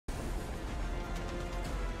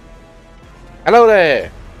Hello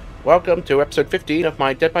there! Welcome to episode 15 of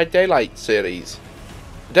my Dead by Daylight series.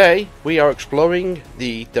 Today we are exploring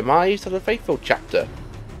the Demise of the Faithful chapter,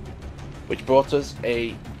 which brought us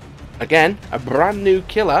again a brand new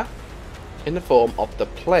killer in the form of the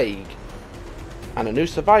Plague, and a new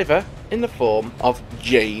survivor in the form of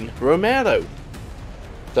Jane Romero.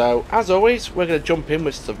 So as always, we're going to jump in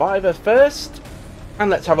with survivor first,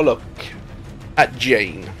 and let's have a look at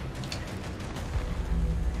Jane.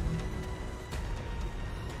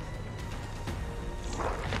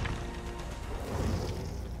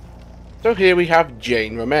 So here we have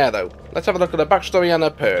Jane Romero. Let's have a look at her backstory and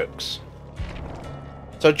her perks.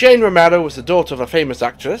 So Jane Romero was the daughter of a famous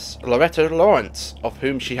actress, Loretta Lawrence, of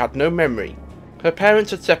whom she had no memory. Her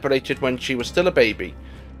parents had separated when she was still a baby,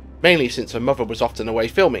 mainly since her mother was often away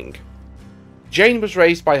filming. Jane was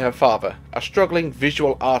raised by her father, a struggling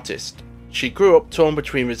visual artist. She grew up torn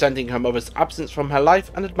between resenting her mother's absence from her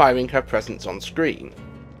life and admiring her presence on screen.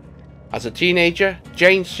 As a teenager,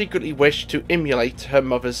 Jane secretly wished to emulate her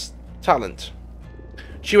mother's talent.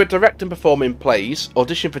 She would direct and perform in plays,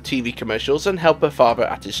 audition for TV commercials, and help her father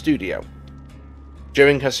at his studio.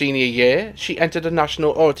 During her senior year, she entered a national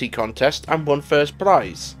oratory contest and won first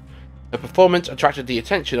prize. Her performance attracted the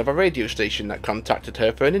attention of a radio station that contacted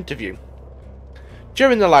her for an interview.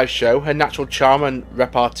 During the live show, her natural charm and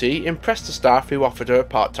repartee impressed the staff, who offered her a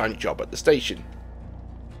part-time job at the station.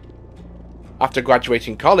 After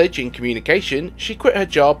graduating college in communication, she quit her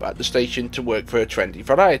job at the station to work for a trendy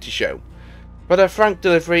variety show, but her frank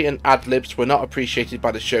delivery and ad-libs were not appreciated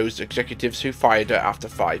by the show's executives, who fired her after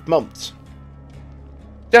 5 months.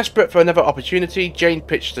 Desperate for another opportunity, Jane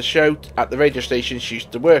pitched the show at the radio station she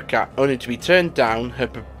used to work at, only to be turned down,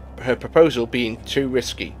 her proposal being too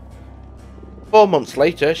risky. 4 months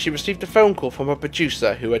later, she received a phone call from a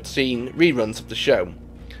producer who had seen reruns of the show.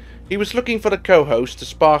 He was looking for the co-host to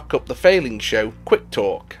spark up the failing show Quick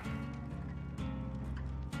Talk.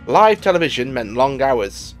 Live television meant long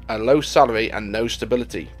hours, a low salary and no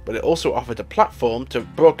stability, but it also offered a platform to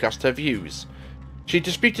broadcast her views. She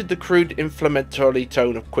disputed the crude, inflammatory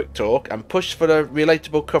tone of Quick Talk and pushed for a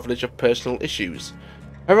relatable coverage of personal issues.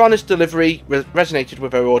 Her honest delivery resonated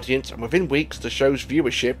with her audience, and within weeks the show's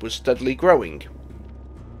viewership was steadily growing.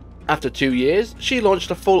 After 2 years, she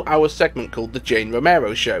launched a full-hour segment called The Jane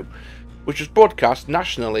Romero Show, which was broadcast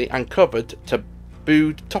nationally and covered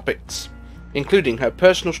tabooed topics, including her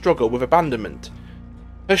personal struggle with abandonment.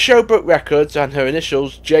 Her show broke records, and her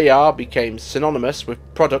initials JR became synonymous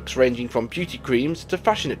with products ranging from beauty creams to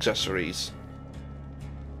fashion accessories.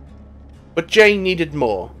 But Jane needed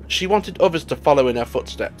more. She wanted others to follow in her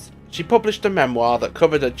footsteps. She published a memoir that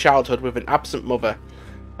covered her childhood with an absent mother.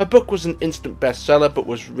 Her book was an instant bestseller, but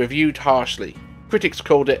was reviewed harshly. Critics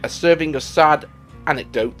called it a serving of sad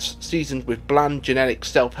anecdotes seasoned with bland generic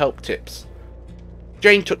self-help tips.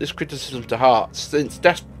 Jane took this criticism to heart, since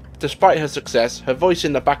despite her success, her voice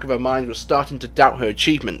in the back of her mind was starting to doubt her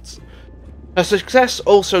achievements. Her success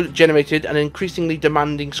also generated an increasingly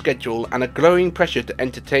demanding schedule and a growing pressure to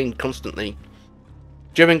entertain constantly.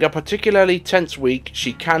 During a particularly tense week,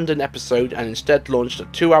 she canned an episode and instead launched a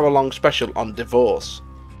 2-hour-long special on divorce.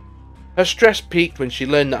 Her stress peaked when she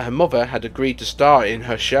learned that her mother had agreed to star in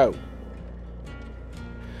her show.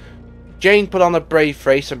 Jane put on a brave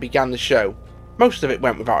face and began the show. Most of it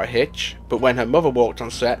went without a hitch, but when her mother walked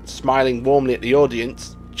on set, smiling warmly at the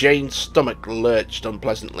audience, Jane's stomach lurched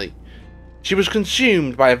unpleasantly. She was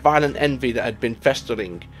consumed by a violent envy that had been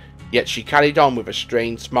festering, yet she carried on with a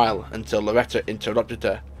strained smile until Loretta interrupted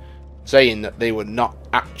her, saying that they were not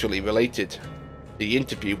actually related. The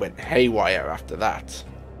interview went haywire after that.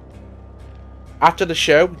 After the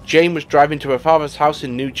show, Jane was driving to her father's house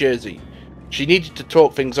in New Jersey. She needed to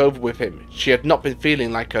talk things over with him. She had not been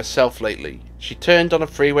feeling like herself lately. She turned on a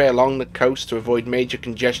freeway along the coast to avoid major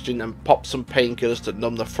congestion and popped some painkillers to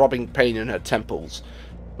numb the throbbing pain in her temples,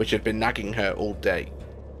 which had been nagging her all day.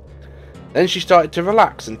 Then she started to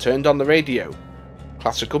relax and turned on the radio.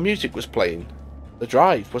 Classical music was playing. The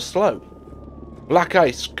drive was slow. Black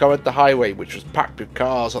ice covered the highway, which was packed with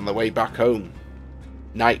cars on the way back home.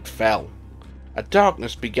 Night fell. A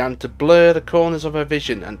darkness began to blur the corners of her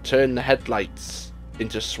vision and turn the headlights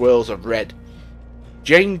into swirls of red.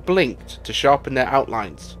 Jane blinked to sharpen their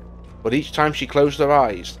outlines, but each time she closed her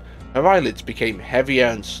eyes, her eyelids became heavier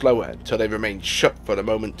and slower until they remained shut for a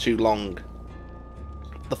moment too long.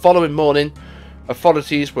 The following morning,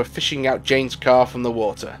 authorities were fishing out Jane's car from the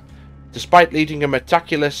water. Despite leading a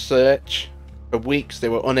meticulous search for weeks, they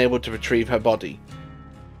were unable to retrieve her body.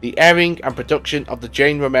 The airing and production of the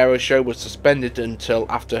Jane Romero show was suspended until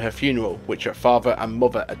after her funeral, which her father and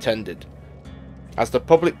mother attended. As the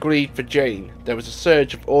public grieved for Jane, there was a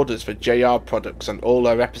surge of orders for JR products and all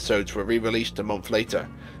her episodes were re-released a month later,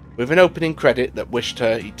 with an opening credit that wished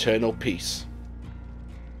her eternal peace.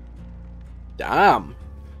 Damn.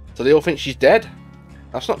 So they all think she's dead?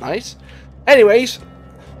 That's not nice. Anyways,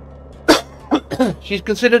 she's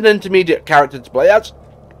considered an intermediate character to play as.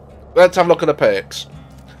 Let's have a look at the perks.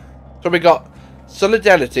 So we got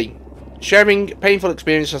Solidarity. Sharing painful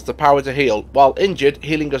experience has the power to heal. While injured,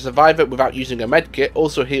 healing a survivor without using a medkit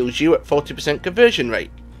also heals you at 40% conversion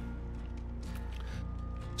rate.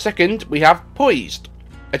 Second, we have Poised.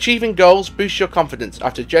 Achieving goals boosts your confidence.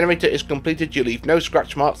 After generator is completed, you leave no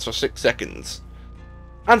scratch marks for 6 seconds.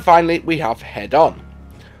 And finally, we have Head On.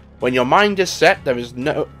 When your mind is set, there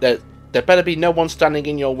better be no one standing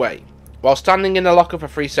in your way. While standing in a locker for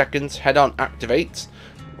 3 seconds, Head On activates.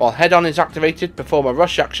 While Head On is activated, perform a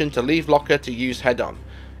rush action to leave locker to use Head On.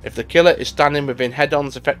 If the killer is standing within Head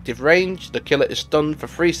On's effective range, the killer is stunned for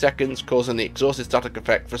 3 seconds, causing the exhausted static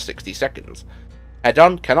effect for 60 seconds. Head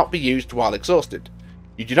On cannot be used while exhausted.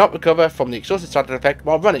 You do not recover from the exhausted static effect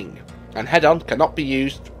while running, and Head On cannot be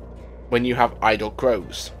used when you have idle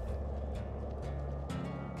crows.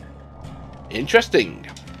 Interesting.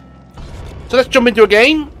 So let's jump into a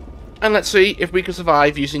game, and let's see if we can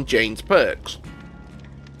survive using Jane's perks.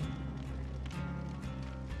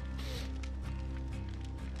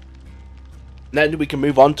 Then we can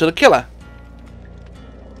move on to the killer.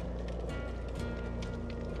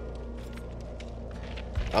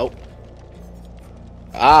 Oh.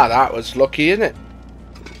 Ah, that was lucky, isn't it?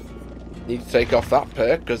 Need to take off that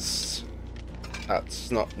perk, because that's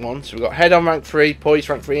not one. So we've got Head On rank 3, Poise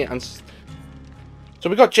rank 3, and... So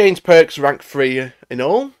we've got Jane's perks rank 3 in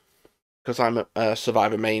all, because I'm a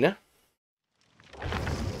Survivor mainer.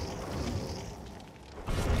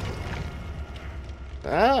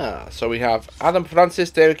 Ah, so we have Adam Francis,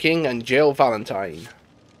 David King, and Jill Valentine.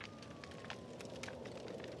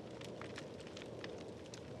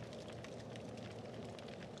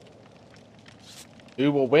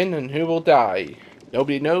 Who will win and who will die?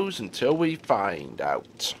 Nobody knows until we find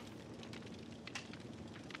out.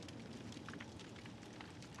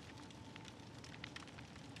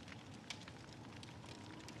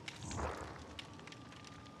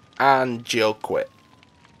 And Jill quit.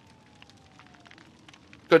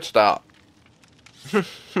 Good start.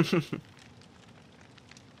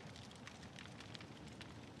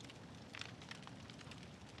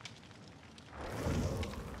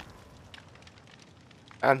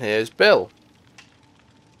 And here's Bill.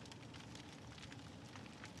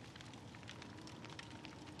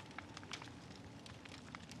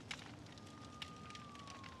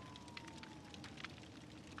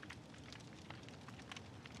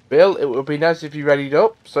 Bill, it would be nice if you readied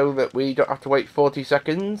up so that we don't have to wait 40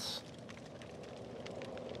 seconds.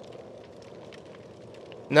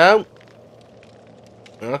 No?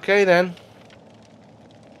 Okay then.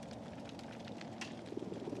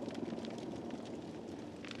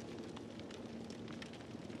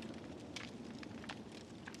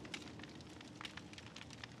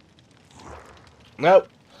 No.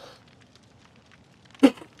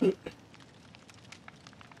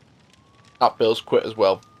 That Bill's quit as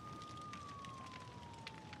well.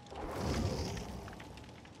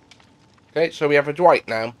 Okay, so we have a Dwight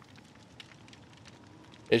now.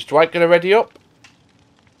 Is Dwight going to ready up?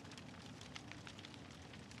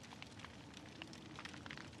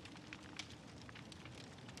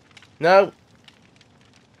 No.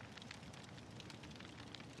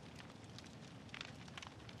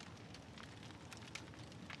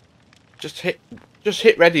 Just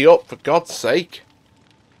hit ready up, for God's sake.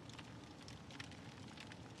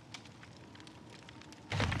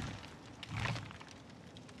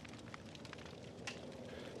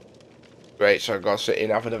 Great, so I've got to sit in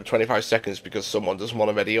have another 25 seconds because someone doesn't want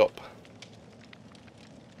to ready up.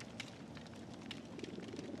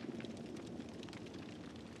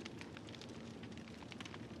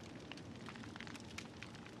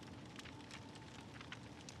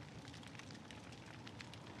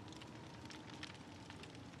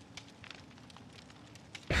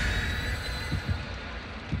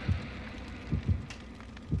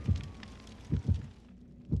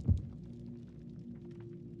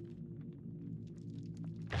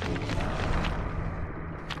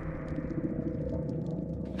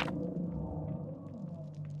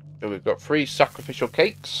 So we've got 3 sacrificial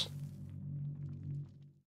cakes.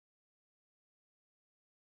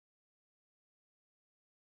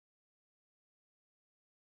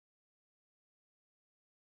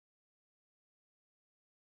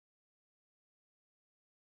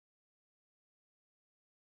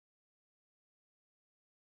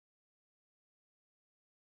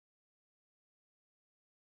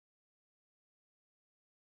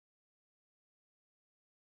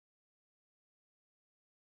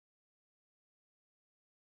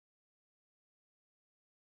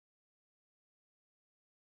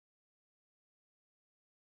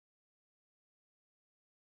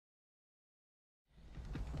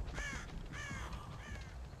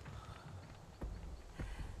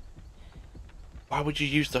 Why would you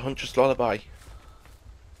use the Huntress Lullaby?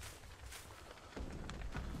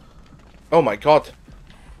 Oh my god.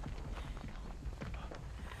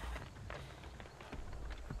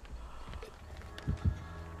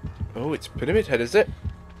 Oh, it's Pyramid Head, is it?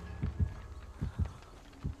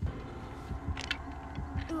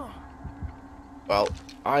 Well,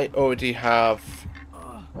 I already have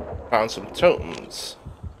found some totems.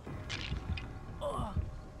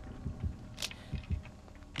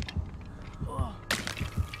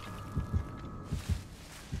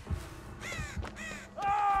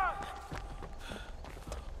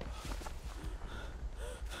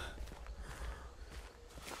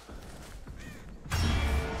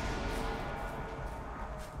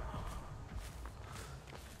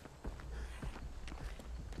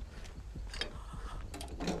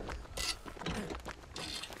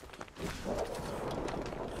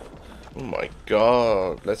 Oh my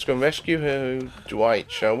god, let's go rescue her,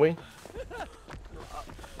 Dwight, shall we?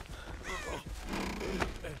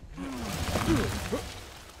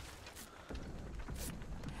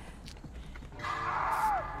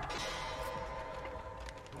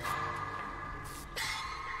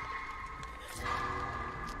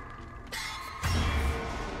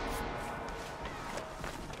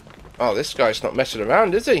 Oh, this guy's not messing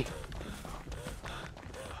around, is he?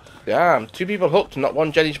 Damn, 2 people hooked and not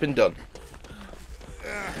 1 jelly's been done.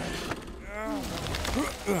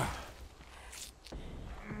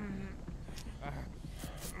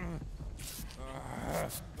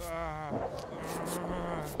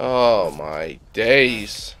 Oh my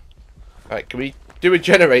days. Right, can we do a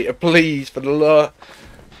generator, please, for the love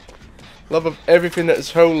of everything that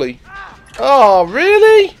is holy? Oh,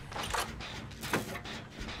 really?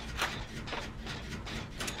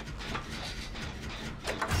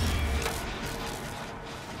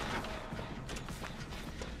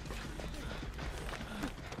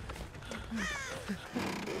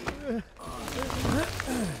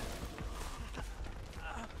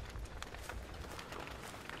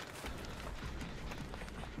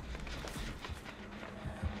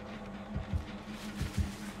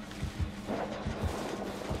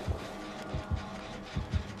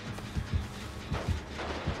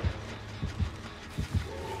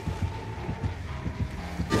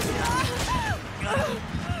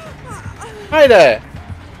 Hi there!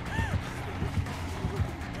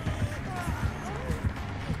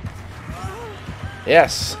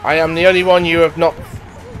 Yes, I am the only one you have not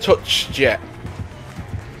touched yet.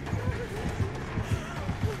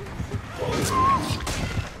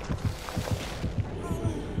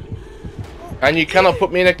 And you cannot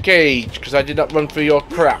put me in a cage because I did not run through your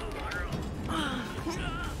crap.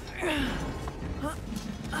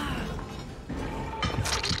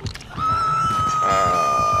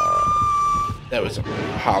 There was a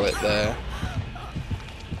pallet there.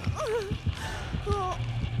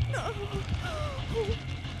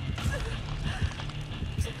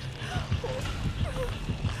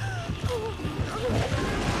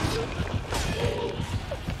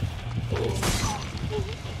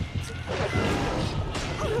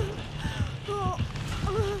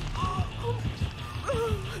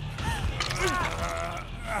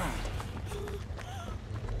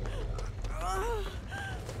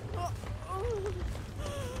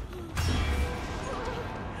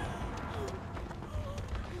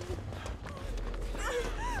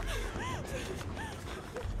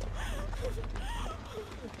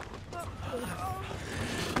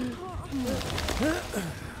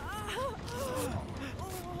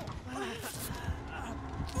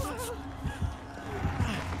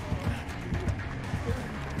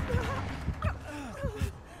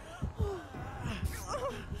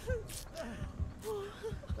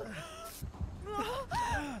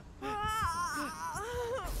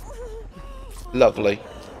 Lovely.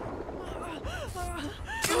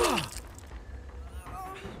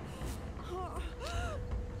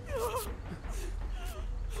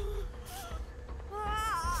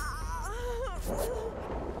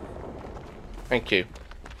 Thank you.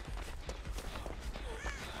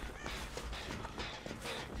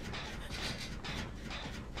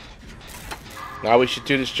 Now we should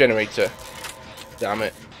do this generator. Damn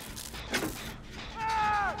it.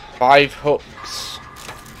 5 hooks.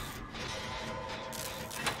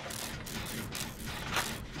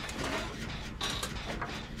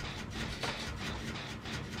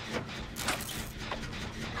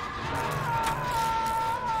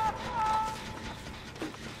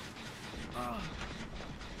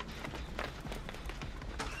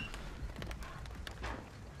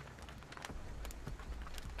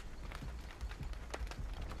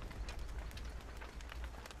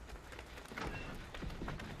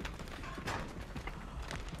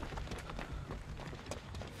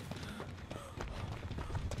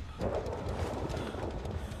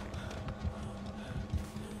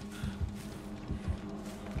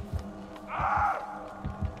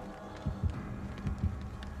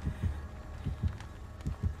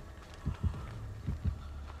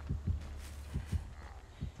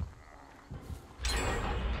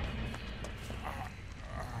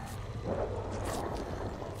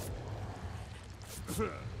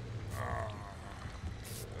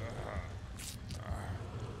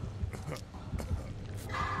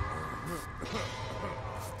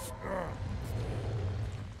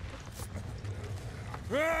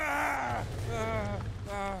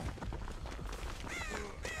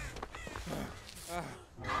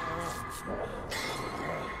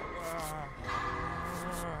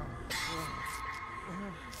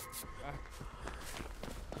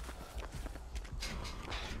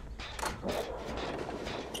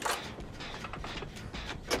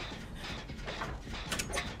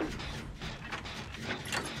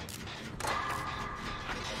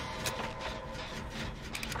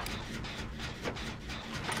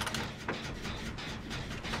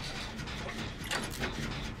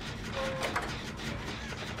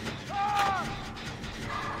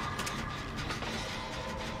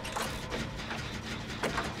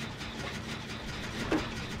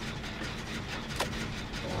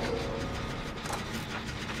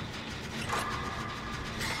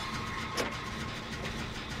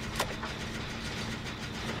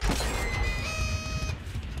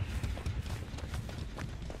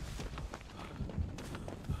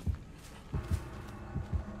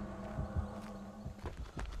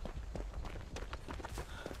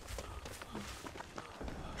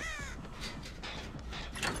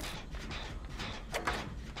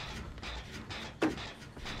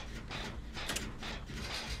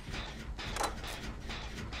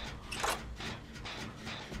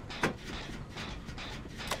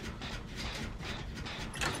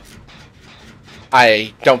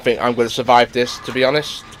 I don't think I'm going to survive this, to be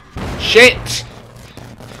honest. Shit!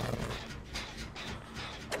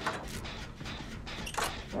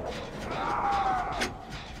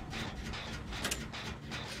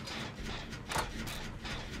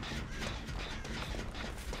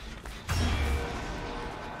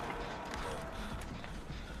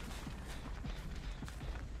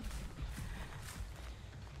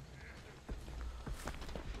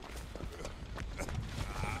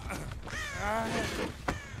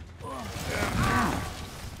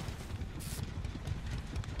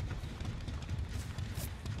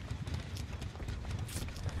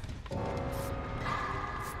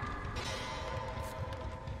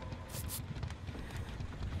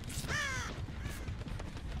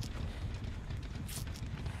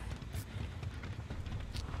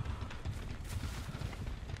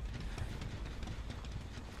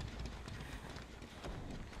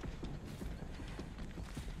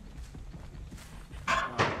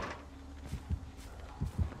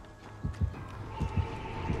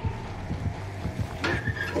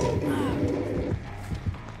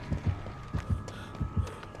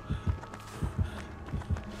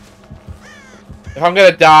 If I'm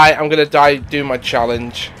gonna die doing my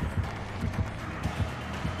challenge.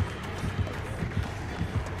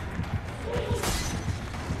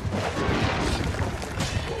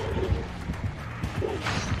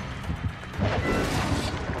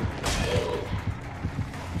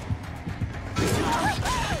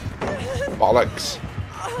 Bollocks.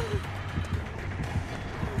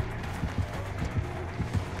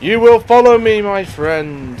 You will follow me, my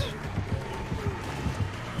friend.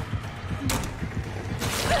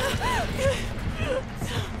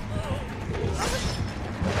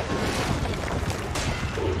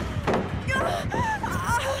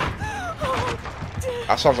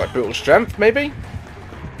 That sounds like brutal strength, maybe?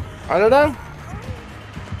 I don't know.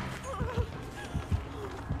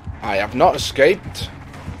 I have not escaped.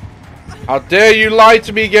 How dare you lie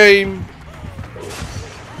to me, game?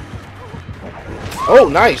 Oh,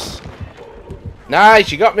 nice.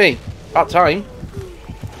 Nice, you got me. About time.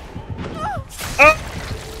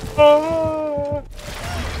 Oh.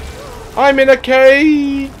 I'm in a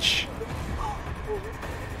cage.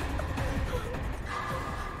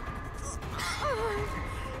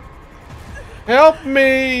 Help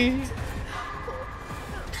me!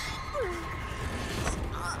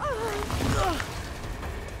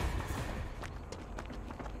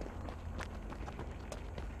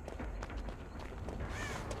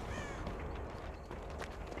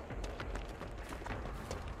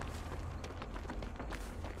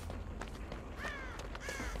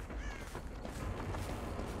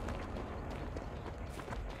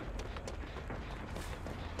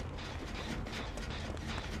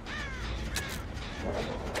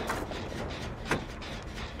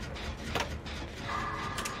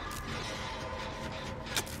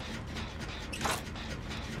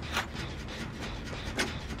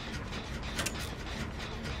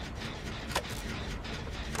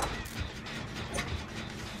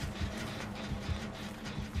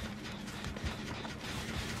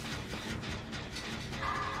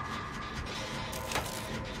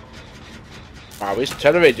 Wow, his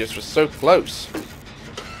terror radius was so close.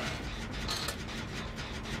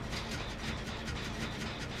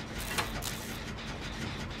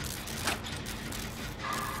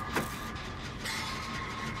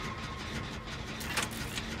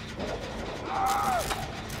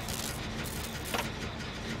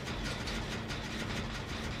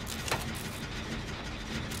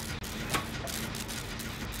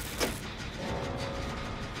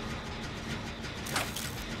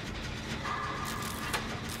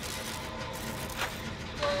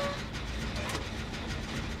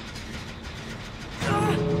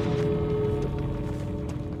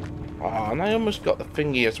 Oh, and I almost got the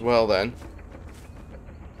thingy as well then.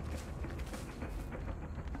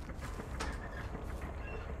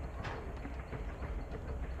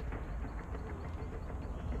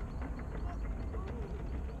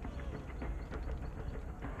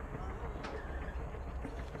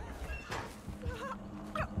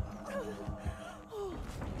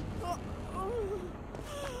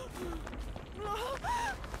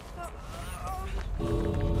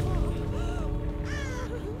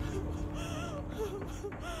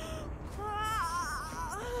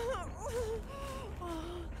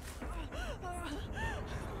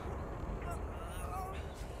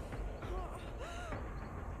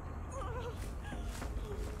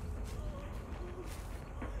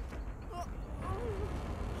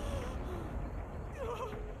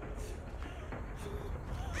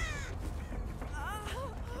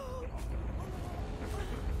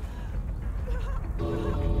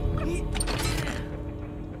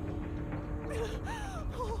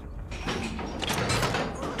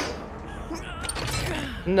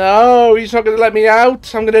 No, he's not going to let me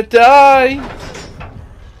out. I'm going to die.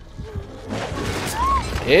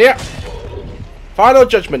 Yeah. Final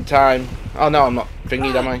judgment time. Oh, no, I'm not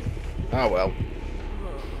thingied, am I? Oh, well.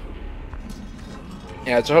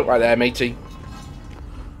 Yeah, it's a hook right there, matey.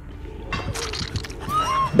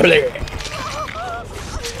 Bleh.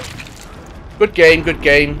 Good game, good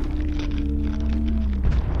game.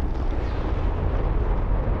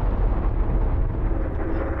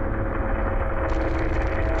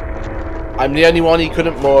 I'm the only one he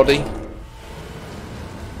couldn't Mordy.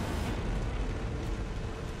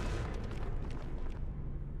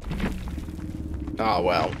 Oh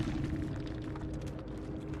well.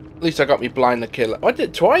 At least I got me blind the killer. Oh, I did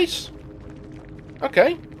it twice?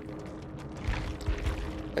 Okay.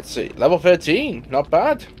 Let's see. Level 13. Not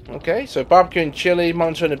bad. Okay, so barbecue and chili,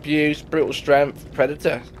 monitor and abuse, brutal strength,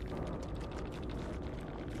 predator.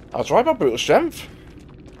 I was right about brutal strength.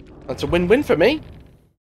 That's a win-win for me.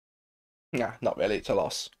 Nah, not really, it's a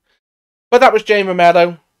loss. But that was Jane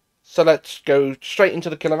Romero. So let's go straight into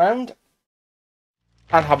the killer round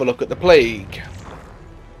and have a look at the plague.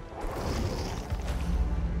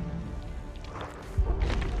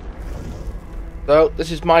 So,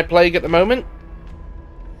 this is my plague at the moment.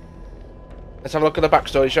 Let's have a look at the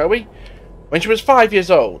backstory, shall we? When she was 5 years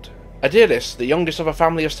old, Adiris, the youngest of a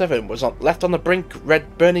family of 7, was left on the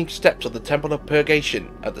burning steps of the Temple of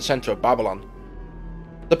Purgation at the centre of Babylon.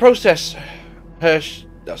 To process her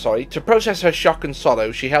shock and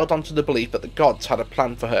sorrow, she held on to the belief that the gods had a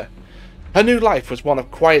plan for her. Her new life was one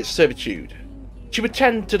of quiet servitude. She would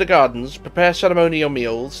tend to the gardens, prepare ceremonial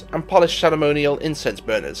meals, and polish ceremonial incense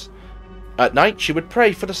burners. At night, she would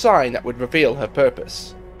pray for the sign that would reveal her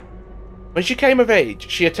purpose. When she came of age,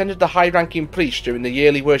 she attended the high-ranking priest during the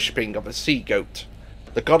yearly worshipping of a sea-goat,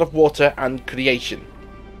 the god of water and creation.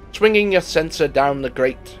 Swinging a censer down the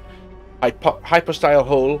great hypostyle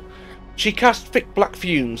hall, she cast thick black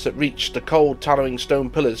fumes that reached the cold, towering stone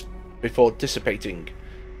pillars before dissipating.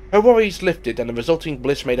 Her worries lifted, and the resulting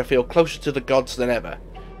bliss made her feel closer to the gods than ever.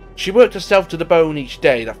 She worked herself to the bone each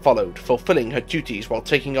day that followed, fulfilling her duties while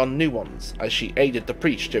taking on new ones, as she aided the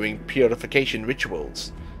priest during purification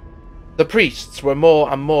rituals. The priests were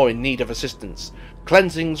more and more in need of assistance.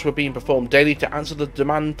 Cleansings were being performed daily to answer the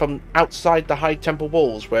demand from outside the high temple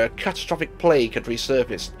walls, where a catastrophic plague had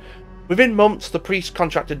resurfaced. Within months, the priests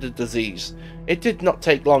contracted the disease. It did not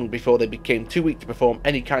take long before they became too weak to perform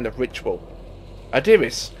any kind of ritual.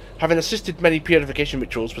 Adiris, having assisted many purification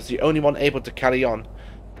rituals, was the only one able to carry on.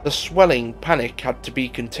 The swelling panic had to be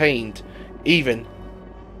contained, even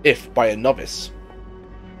if by a novice.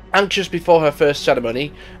 Anxious before her first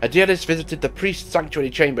ceremony, Adiris visited the priest's sanctuary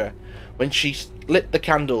chamber. When she lit the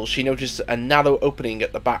candles, she noticed a narrow opening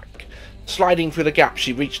at the back. Sliding through the gap,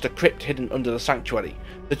 she reached a crypt hidden under the sanctuary.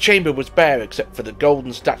 The chamber was bare except for the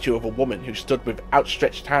golden statue of a woman who stood with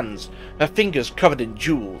outstretched hands, her fingers covered in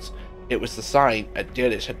jewels. It was the sign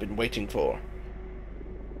Adiris had been waiting for.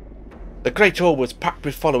 The great hall was packed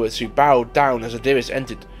with followers who bowed down as Adiris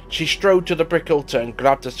entered. She strode to the brick altar and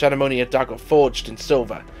grabbed a ceremonial dagger forged in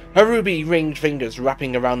silver, her ruby-ringed fingers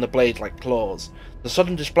wrapping around the blade like claws. The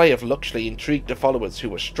sudden display of luxury intrigued the followers, who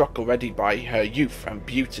were struck already by her youth and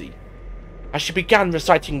beauty. As she began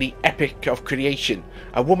reciting the epic of creation,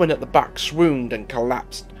 a woman at the back swooned and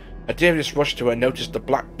collapsed. Adiris rushed to her and noticed the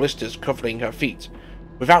black blisters covering her feet.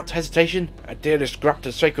 Without hesitation, Adiris grabbed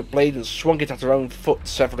her sacred blade and swung it at her own foot,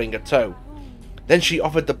 severing a toe. Then she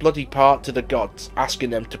offered the bloody part to the gods,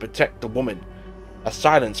 asking them to protect the woman. A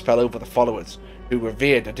silence fell over the followers, who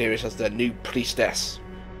revered Adiris as their new priestess.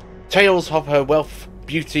 Tales of her wealth,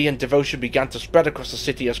 beauty, and devotion began to spread across the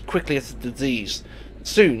city as quickly as the disease.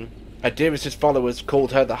 Soon, Adiris' followers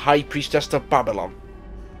called her the High Priestess of Babylon.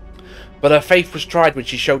 But her faith was tried when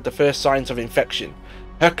she showed the first signs of infection.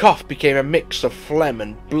 Her cough became a mix of phlegm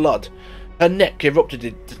and blood. Her neck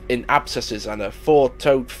erupted in abscesses and her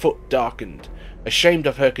four-toed foot darkened. Ashamed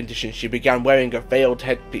of her condition, she began wearing a veiled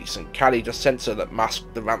headpiece and carried a censer that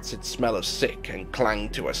masked the rancid smell of sick and clung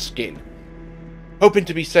to her skin. Hoping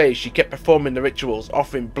to be saved, she kept performing the rituals,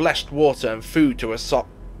 offering blessed water and food to her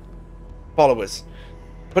followers.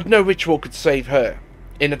 But no ritual could save her.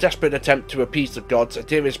 In a desperate attempt to appease the gods,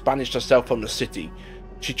 Adiris banished herself from the city.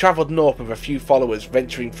 She travelled north with a few followers,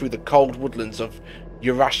 venturing through the cold woodlands of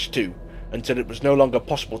Urashtu until it was no longer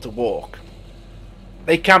possible to walk.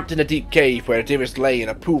 They camped in a deep cave where Adiris lay in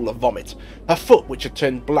a pool of vomit. Her foot, which had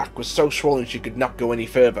turned black, was so swollen she could not go any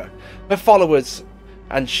further. Her followers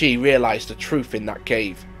and she realised the truth in that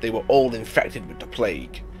cave. They were all infected with the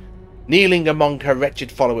plague. Kneeling among her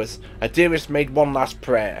wretched followers, Adiris made one last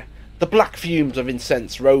prayer. The black fumes of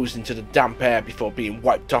incense rose into the damp air before being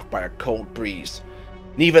wiped off by a cold breeze.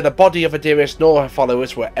 Neither the body of Adiris nor her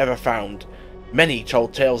followers were ever found. Many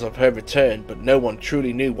told tales of her return, but no one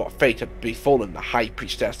truly knew what fate had befallen the High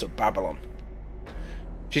Priestess of Babylon.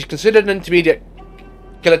 She's considered an intermediate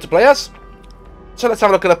killer to play as. So let's have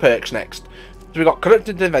a look at the perks next. So we've got Corrupt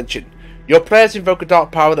Intervention. Your players invoke a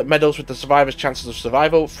dark power that meddles with the survivor's chances of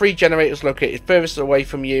survival. 3 generators located furthest away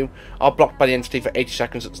from you are blocked by the entity for 80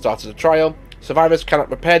 seconds at the start of the trial. Survivors cannot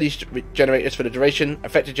repair these generators for the duration.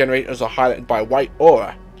 Affected generators are highlighted by a white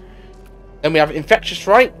aura. Then we have Infectious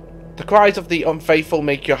Fright. The cries of the unfaithful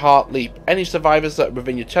make your heart leap. Any survivors that are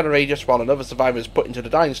within your 10 radius while another survivor is put into the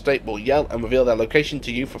dying state will yell and reveal their location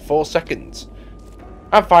to you for 4 seconds.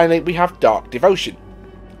 And finally, we have Dark Devotion.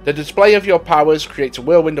 The display of your powers creates a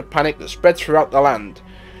whirlwind of panic that spreads throughout the land.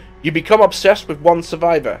 You become obsessed with one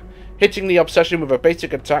survivor. Hitting the obsession with a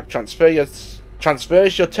basic attack transfers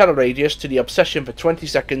your teleradius to the obsession for 20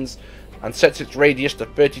 seconds and sets its radius to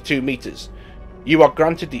 32 meters. You are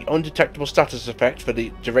granted the undetectable status effect for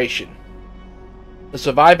the duration. The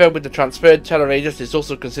survivor with the transferred teleradius is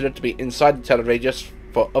also considered to be inside the teleradius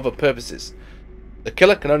for other purposes. The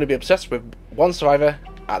killer can only be obsessed with one survivor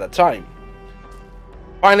at a time.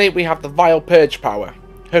 Finally, we have the Vile Purge power.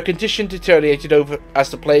 Her condition deteriorated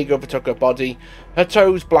as the plague overtook her body. Her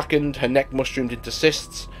toes blackened, her neck mushroomed into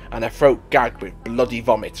cysts, and her throat gagged with bloody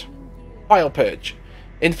vomit. Vile Purge.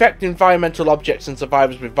 Infect environmental objects and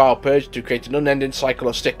survivors with Vile Purge to create an unending cycle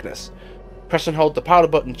of sickness. Press and hold the power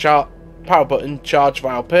button, charge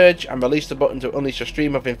Vile Purge, and release the button to unleash a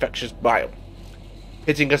stream of infectious bile.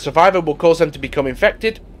 Hitting a survivor will cause them to become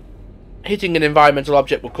infected. Hitting an environmental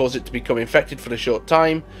object will cause it to become infected for a short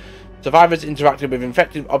time. Survivors interacting with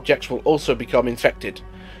infected objects will also become infected.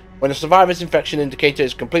 When a survivor's infection indicator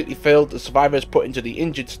is completely filled, the survivor is put into the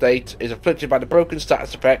injured state, is afflicted by the broken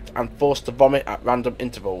status effect, and forced to vomit at random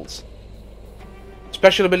intervals.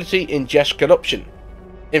 Special ability Ingest Corruption.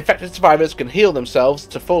 Infected survivors can heal themselves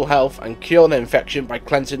to full health and cure their infection by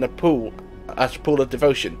cleansing a pool of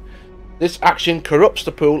devotion. This action corrupts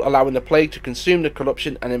the pool, allowing the plague to consume the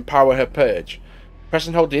corruption and empower her purge. Press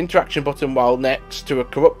and hold the interaction button while next to a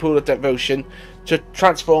corrupt pool of devotion to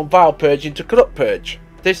transform Vile Purge into Corrupt Purge.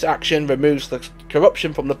 This action removes the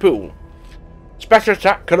corruption from the pool. Special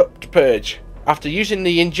attack Corrupt Purge. After using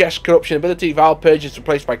the Ingest Corruption ability, Vile Purge is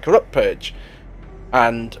replaced by Corrupt Purge.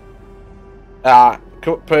 And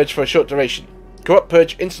Corrupt Purge for a short duration. Corrupt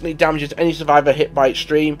Purge instantly damages any survivor hit by its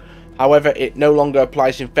stream. However, it no longer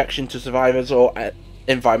applies infection to survivors or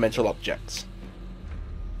environmental objects.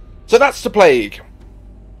 So that's the plague.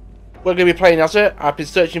 We're going to be playing as it. I've been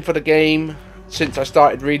searching for the game since I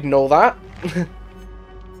started reading all that.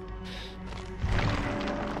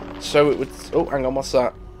 So it would... Oh, hang on, what's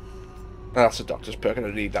that? Oh, that's a doctor's perk, I'm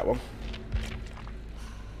going to need that one.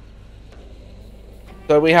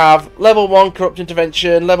 So we have level 1 Corrupt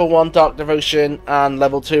Intervention, level 1 Dark Devotion, and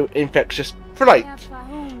level 2 Infectious Fright.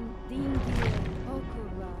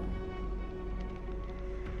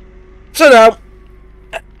 So now,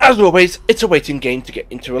 as always, it's a waiting game to get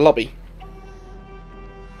into a lobby.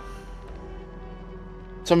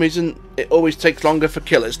 For some reason, it always takes longer for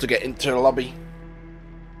killers to get into a lobby.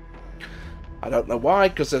 I don't know why,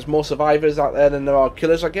 because there's more survivors out there than there are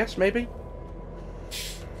killers, I guess, maybe?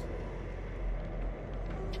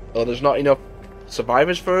 Or there's not enough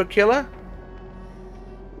survivors for a killer?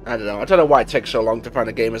 I don't know. I don't know why it takes so long to find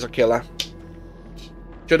a game as a killer.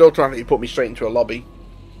 Should automatically put me straight into a lobby.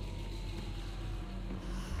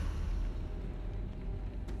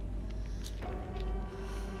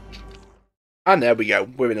 And there we go.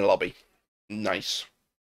 We're in a lobby. Nice.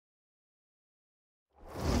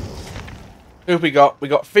 Who have we got? We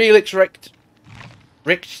got Felix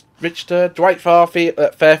Richter, Dwight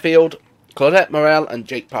Fairfield, Claudette Morel, and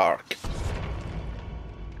Jake Park.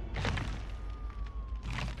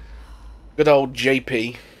 Good old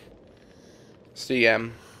JP.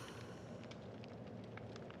 CM.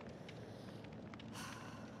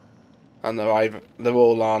 And they're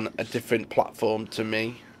all on a different platform to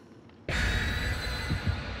me.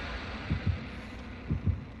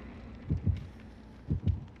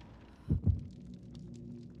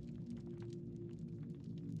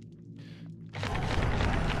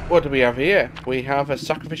 What do we have here? We have a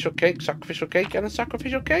sacrificial cake, and a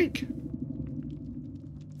sacrificial cake.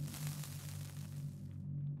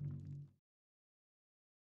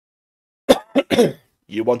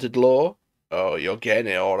 You wanted lore? Oh, you're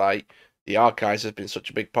getting it, alright. The archives has been such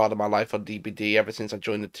a big part of my life on DBD ever since I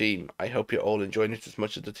joined the team. I hope you're all enjoying it as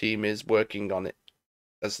much as the team is working on it.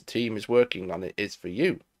 Is for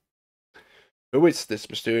you. Who is this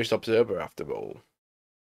mysterious observer, after all?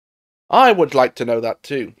 I would like to know that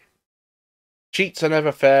too. Cheats are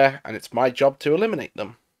never fair, and it's my job to eliminate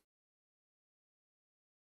them.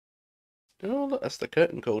 Oh, look, that's the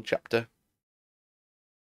curtain call chapter.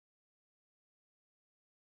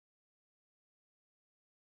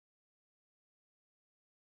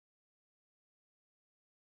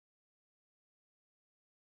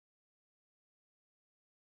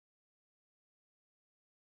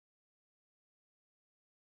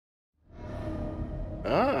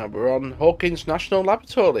 Ah, we're on Hawkins National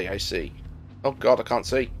Laboratory, I see. Oh god, I can't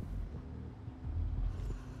see.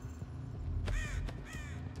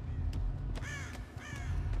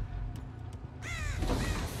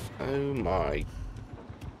 Oh my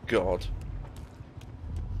god.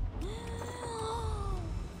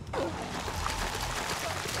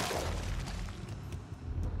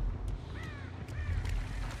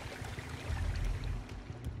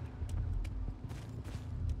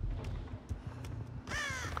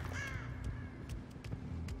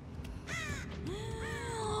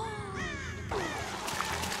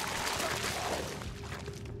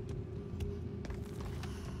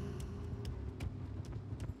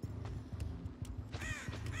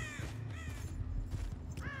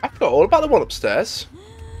 I forgot all about the one upstairs.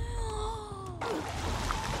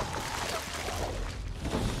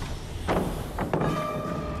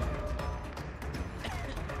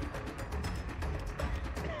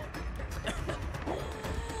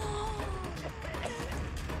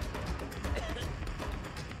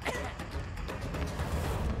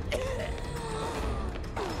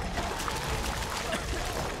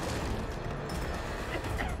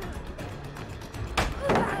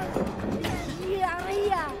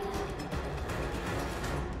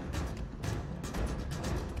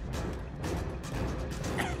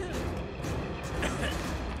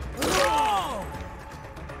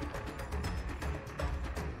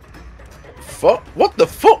 Fuck? What the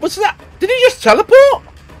fuck was that? Did he just teleport?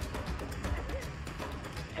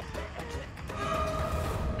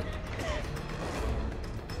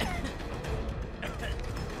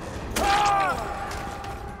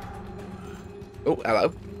 Oh,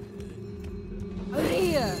 hello.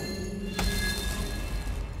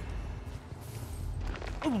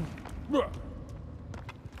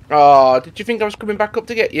 Oh, did you think I was coming back up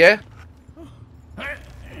to get you?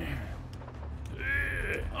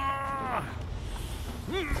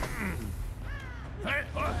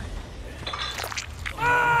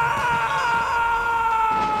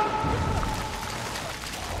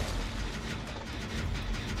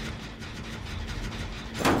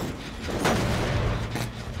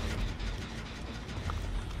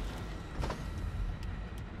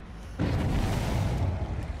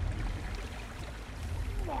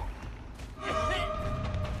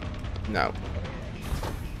 No.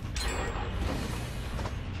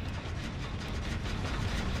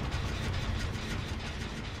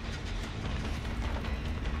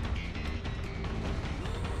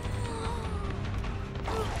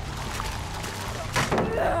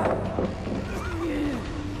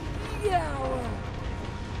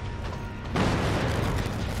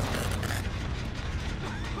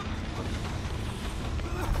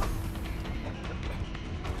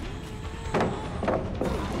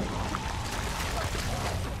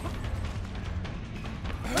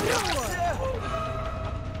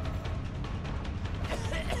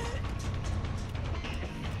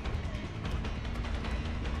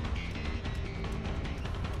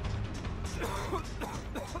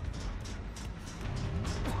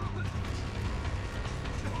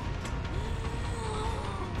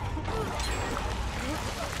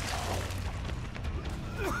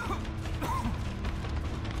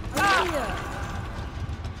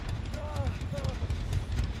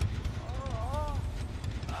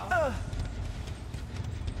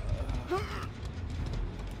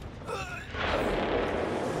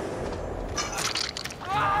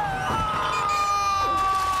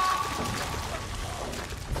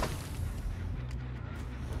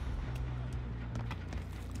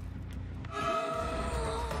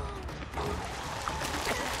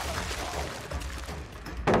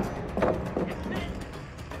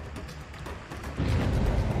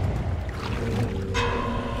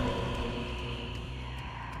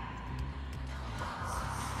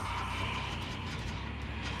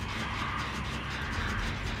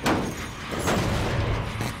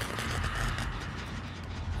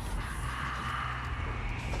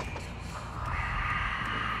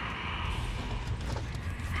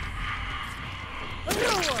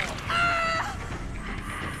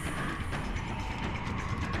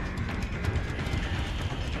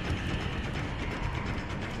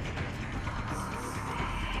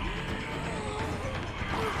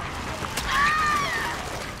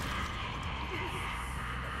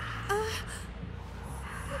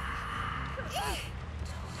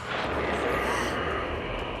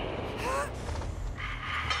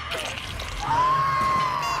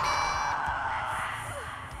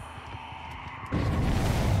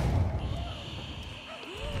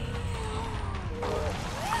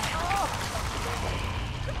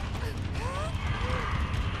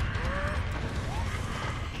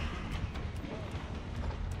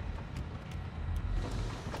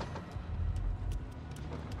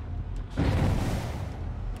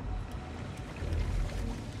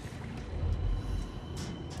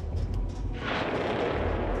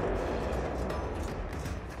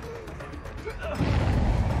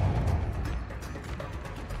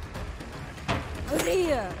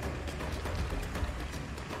 Maria!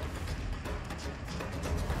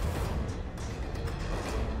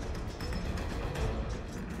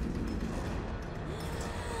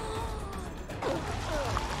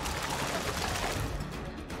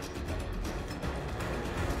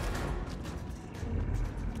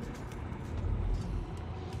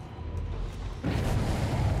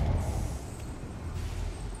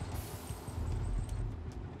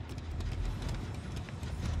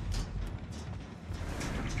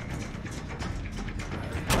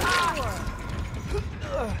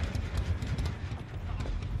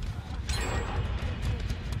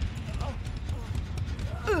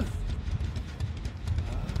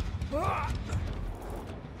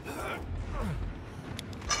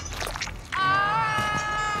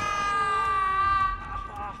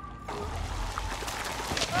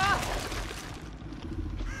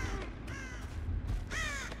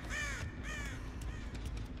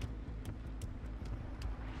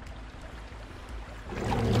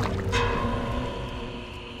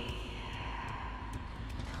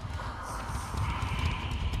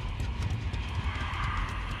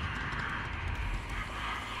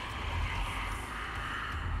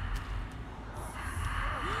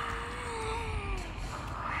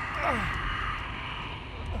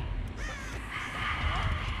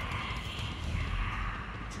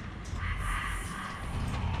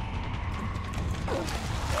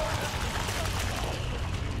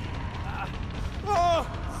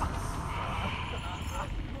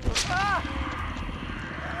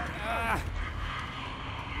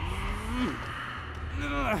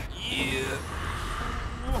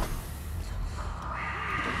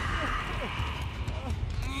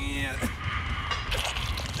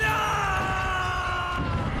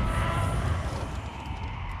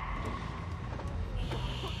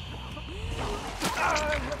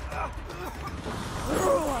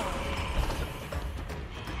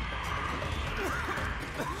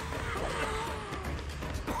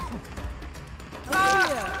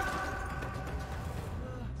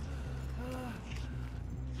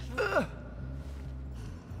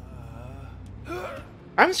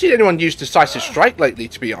 I haven't seen anyone use decisive strike lately,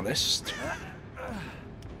 to be honest.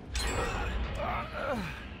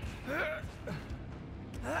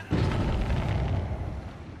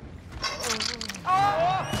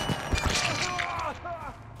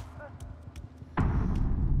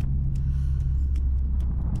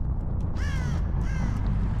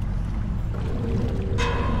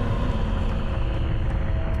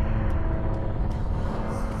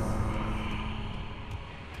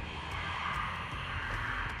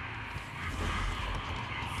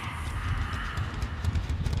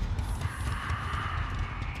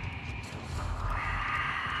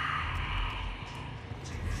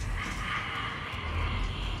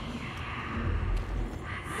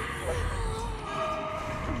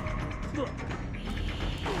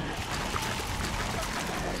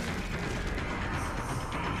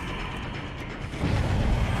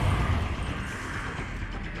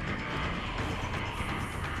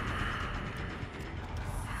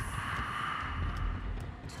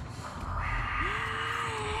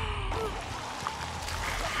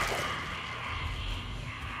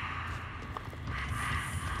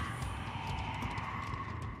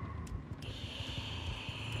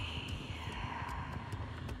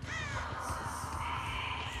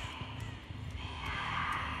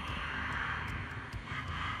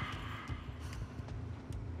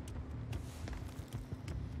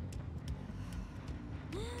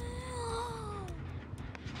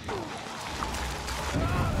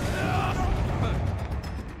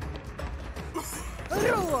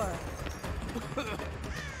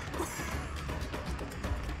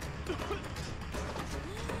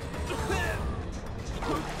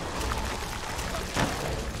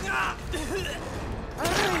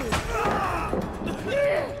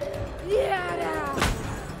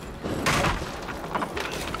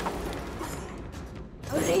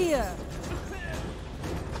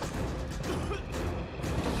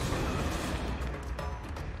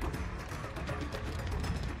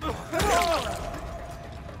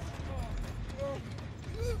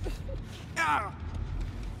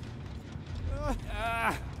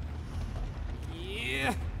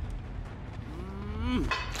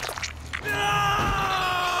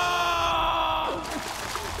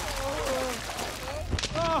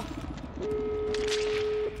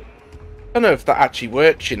 I don't know if that actually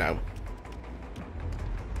works, you know.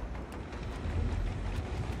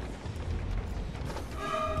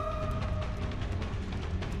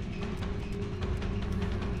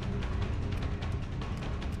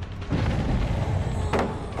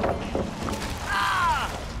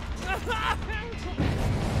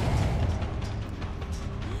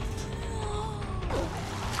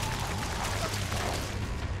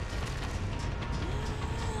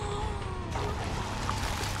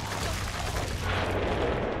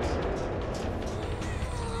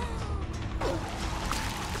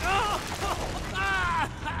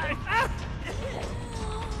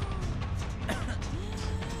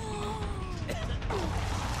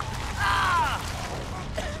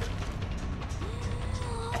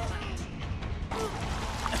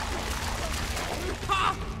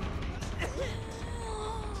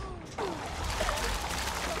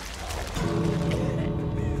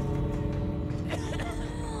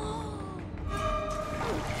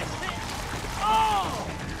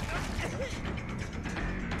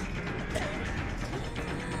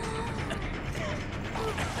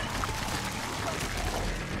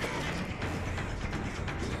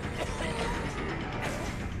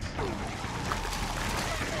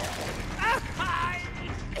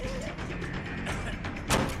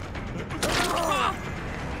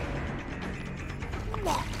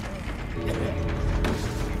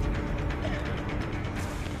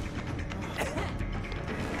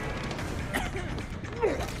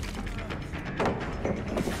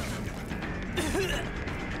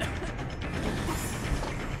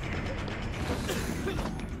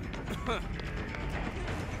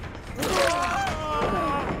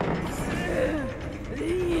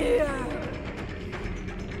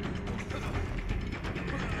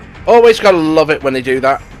 Always gotta love it when they do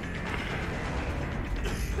that.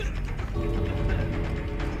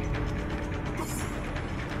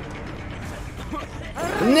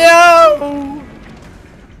 No!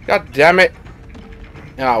 God damn it.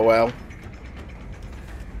 Oh well.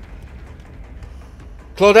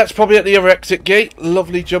 Claudette's probably at the other exit gate.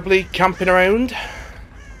 Lovely jubbly, camping around.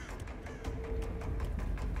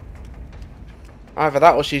 Either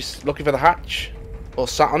that or she's looking for the hatch. Or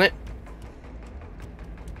sat on it.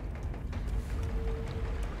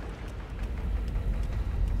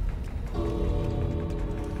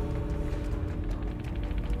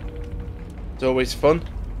 It's always fun.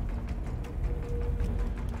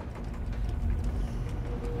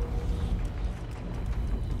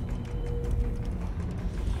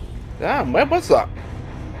 Damn, where was that?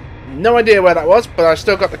 No idea where that was, but I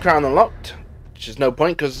still got the crown unlocked. Which is no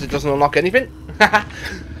point because it doesn't unlock anything.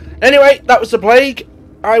 Anyway, that was the Plague.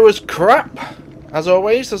 I was crap, as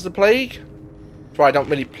always, as the Plague. That's why I don't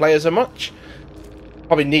really play as much.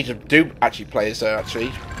 Probably need to do actually play as her,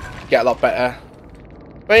 actually. Get a lot better.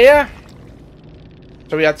 But yeah.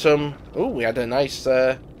 So we had some... Ooh, we had a nice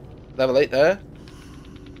level 8 there.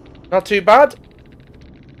 Not too bad.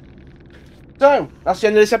 So, that's the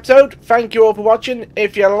end of this episode. Thank you all for watching.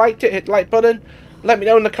 If you liked it, hit the like button. Let me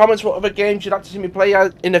know in the comments what other games you'd like to see me play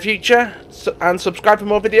in the future. And subscribe for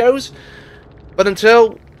more videos. But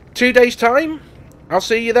until 2 days' time, I'll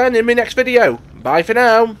see you then in my next video. Bye for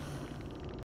now.